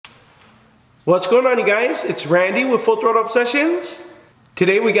What's going on, you guys? It's Randy with Full Throttle Obsessions.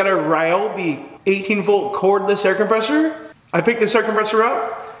 Today we got a Ryobi 18V Cordless air compressor. I picked this air compressor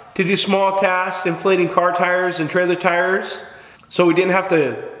up to do small tasks, inflating car tires and trailer tires, so we didn't have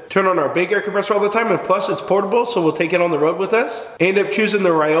to turn on our big air compressor all the time, and plus it's portable, so we'll take it on the road with us. I ended up choosing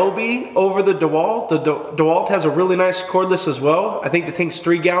the Ryobi over the DeWalt. The DeWalt has a really nice cordless as well. I think the tank's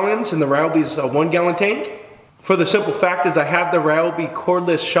 3 gallons and the Ryobi's a 1 gallon tank. For the simple fact is I have the Ryobi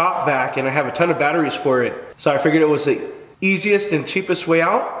cordless shop vac and I have a ton of batteries for it. So I figured it was the easiest and cheapest way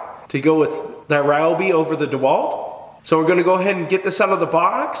out to go with that Ryobi over the DeWalt. So we're gonna go ahead and get this out of the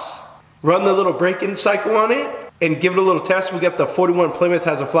box, run the little break-in cycle on it, and give it a little test. We got the 41 Plymouth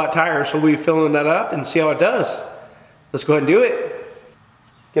has a flat tire, so we'll be filling that up and see how it does. Let's go ahead and do it.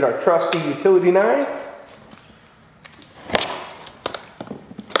 Get our trusty utility knife.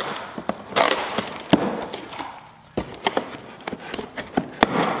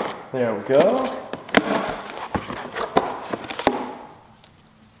 There we go.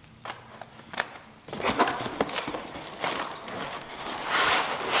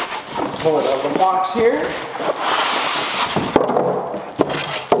 Pull it out of the box here.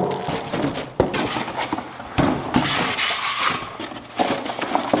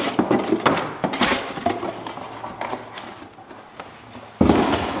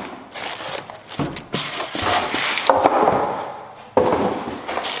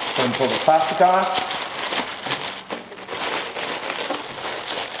 And pull the plastic off.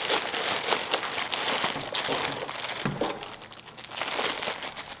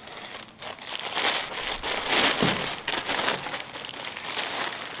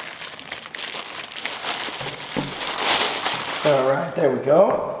 Alright, there we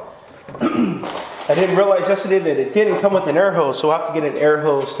go. I didn't realize yesterday that it didn't come with an air hose, so I'll have to get an air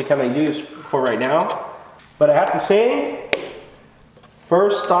hose to kind of use for right now. But I have to say,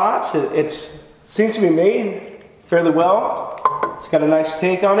 first thoughts, it seems to be made fairly well. It's got a nice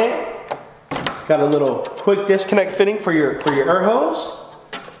tank on it. It's got a little quick disconnect fitting for your air hose.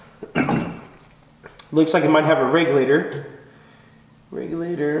 Looks like it might have a regulator,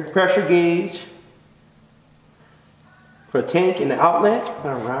 pressure gauge for a tank and the outlet.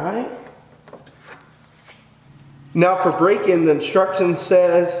 All right. Now for break-in, the instruction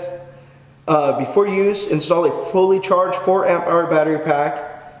says, before use, install a fully charged 4 amp hour battery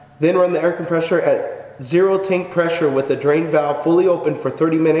pack, then run the air compressor at 0 tank pressure with the drain valve fully open for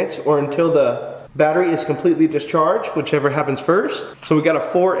 30 minutes or until the battery is completely discharged, whichever happens first. So we got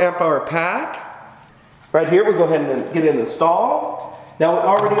a 4 amp hour pack. Right here, we'll go ahead and get it installed. Now we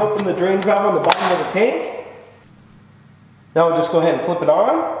already opened the drain valve on the bottom of the tank. Now we'll just go ahead and flip it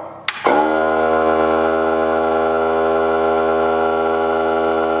on.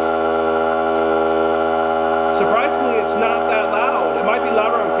 Surprisingly, it's not that loud. It might be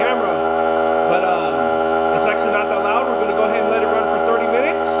louder on camera, but it's actually not that loud. We're going to go ahead and let it run for 30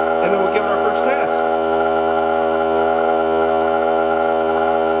 minutes, and then we'll give it our first test.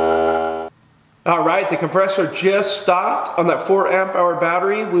 All right, the compressor just stopped on that 4 amp hour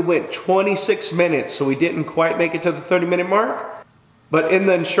battery. We went 26 minutes, so we didn't quite make it to the 30-minute mark. But in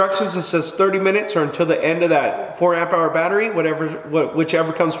the instructions, it says 30 minutes or until the end of that 4 amp hour battery,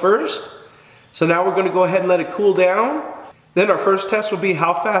 whichever comes first. So now we're going to go ahead and let it cool down. Then our first test will be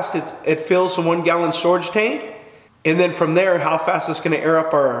how fast it fills the 1 gallon storage tank. And then from there, how fast it's going to air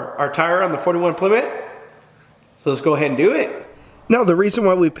up our tire on the 41 Plymouth. So let's go ahead and do it. Now the reason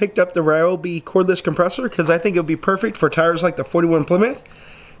why we picked up the Ryobi cordless compressor, because I think it'll be perfect for tires like the 41 Plymouth.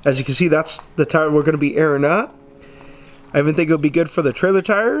 As you can see, that's the tire we're going to be airing up. I even think it'll be good for the trailer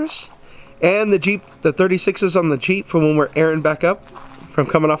tires. And the Jeep, the 36s on the Jeep for when we're airing back up from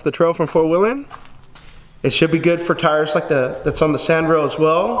coming off the trail from four-wheeling. It should be good for tires like that's on the Sandro as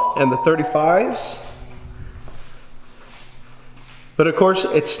well, and the 35s. But of course,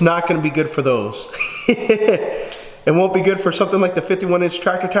 it's not going to be good for those. It won't be good for something like the 51-inch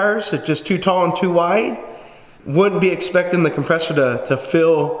tractor tires. It's just too tall and too wide. Wouldn't be expecting the compressor to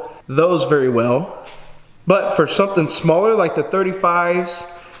fill those very well. But for something smaller like the 35s,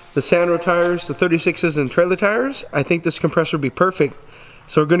 the Sandro tires, the 36s, and trailer tires, I think this compressor would be perfect.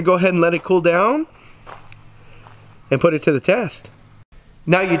 So we're going to go ahead and let it cool down and put it to the test.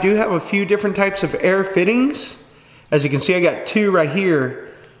 Now you do have a few different types of air fittings. As you can see, I got 2 right here.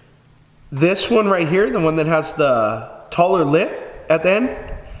 This one right here, the one that has the taller lip at the end,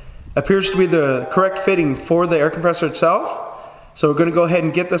 appears to be the correct fitting for the air compressor itself. So we're going to go ahead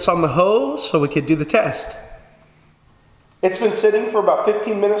and get this on the hose so we can do the test. It's been sitting for about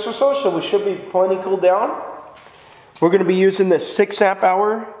 15 minutes or so, so we should be plenty cooled down. We're going to be using this 6 amp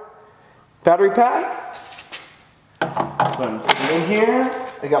hour battery pack. Go ahead and put it in here.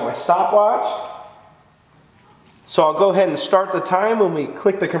 I got my stopwatch. So I'll go ahead and start the time when we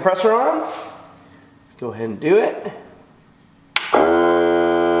click the compressor on. Let's go ahead and do it.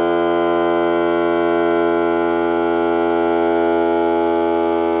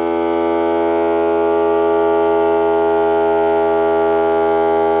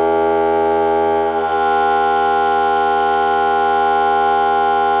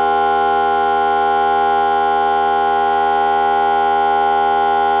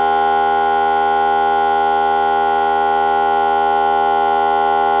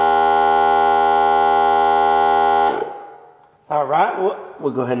 All right,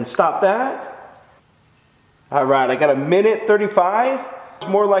 we'll go ahead and stop that. All right, I got a minute 35. It's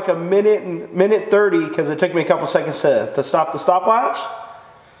more like a minute 30 because it took me a couple seconds to stop the stopwatch.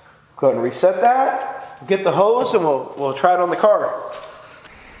 Go ahead and reset that. Get the hose and we'll try it on the car.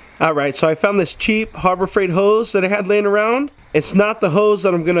 All right, so I found this cheap Harbor Freight hose that I had laying around. It's not the hose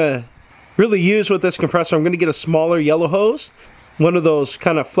that I'm gonna really use with this compressor. I'm gonna get a smaller yellow hose. One of those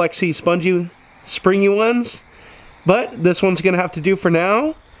kind of flexy, spongy, springy ones. But this one's gonna have to do for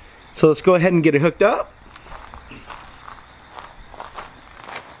now. So let's go ahead and get it hooked up.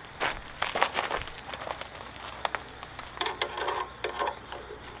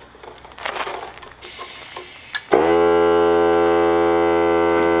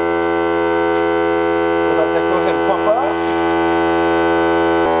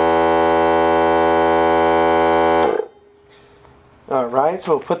 Alright,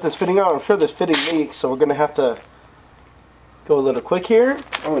 so we'll put this fitting on. I'm sure this fitting leaks, so we're gonna have to go a little quick here.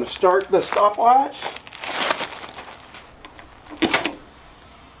 I'm going to start the stopwatch.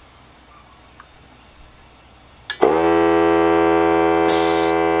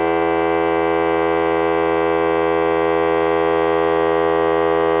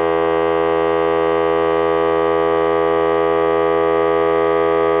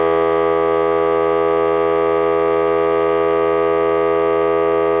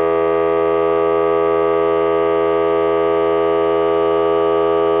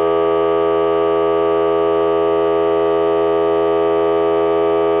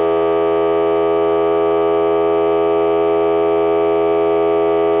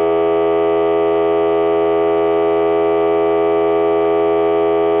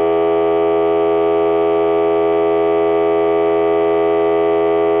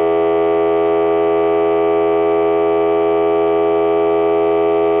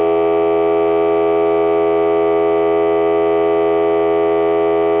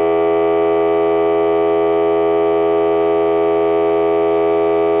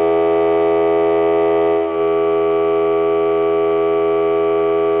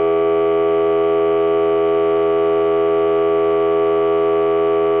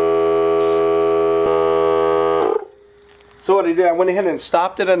 So what I did, I went ahead and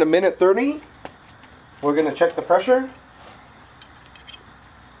stopped it at a minute 30. We're going to check the pressure.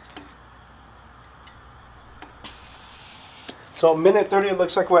 So a minute 30, it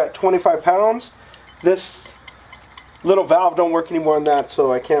looks like we're at 25 pounds. This little valve don't work anymore on that,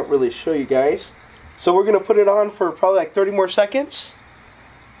 so I can't really show you guys. So we're going to put it on for probably like 30 more seconds.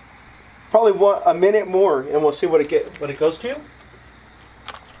 Probably a minute more, and we'll see what it goes to.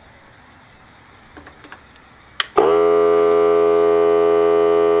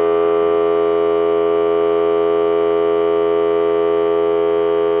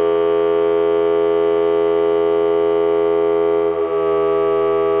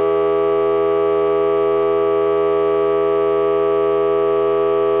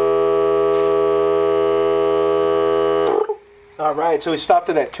 Alright, so we stopped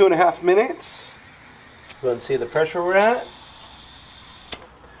it at 2.5 minutes. Go ahead and see the pressure we're at.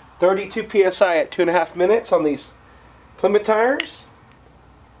 32 psi at 2.5 minutes on these Plymouth tires.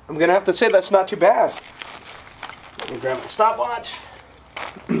 I'm going to have to say that's not too bad. Let me grab my stopwatch.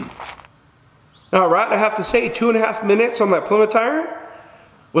 Alright, I have to say 2.5 minutes on that Plymouth tire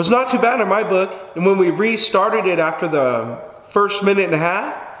was not too bad in my book. And when we restarted it after the first minute and a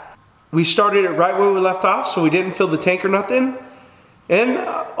half, we started it right where we left off, so we didn't fill the tank or nothing. And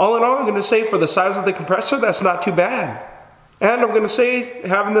all in all, I'm going to say for the size of the compressor, that's not too bad. And I'm going to say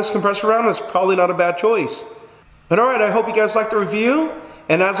having this compressor around is probably not a bad choice. But alright, I hope you guys liked the review.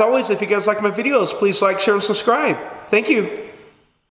 And as always, if you guys like my videos, please like, share, and subscribe. Thank you.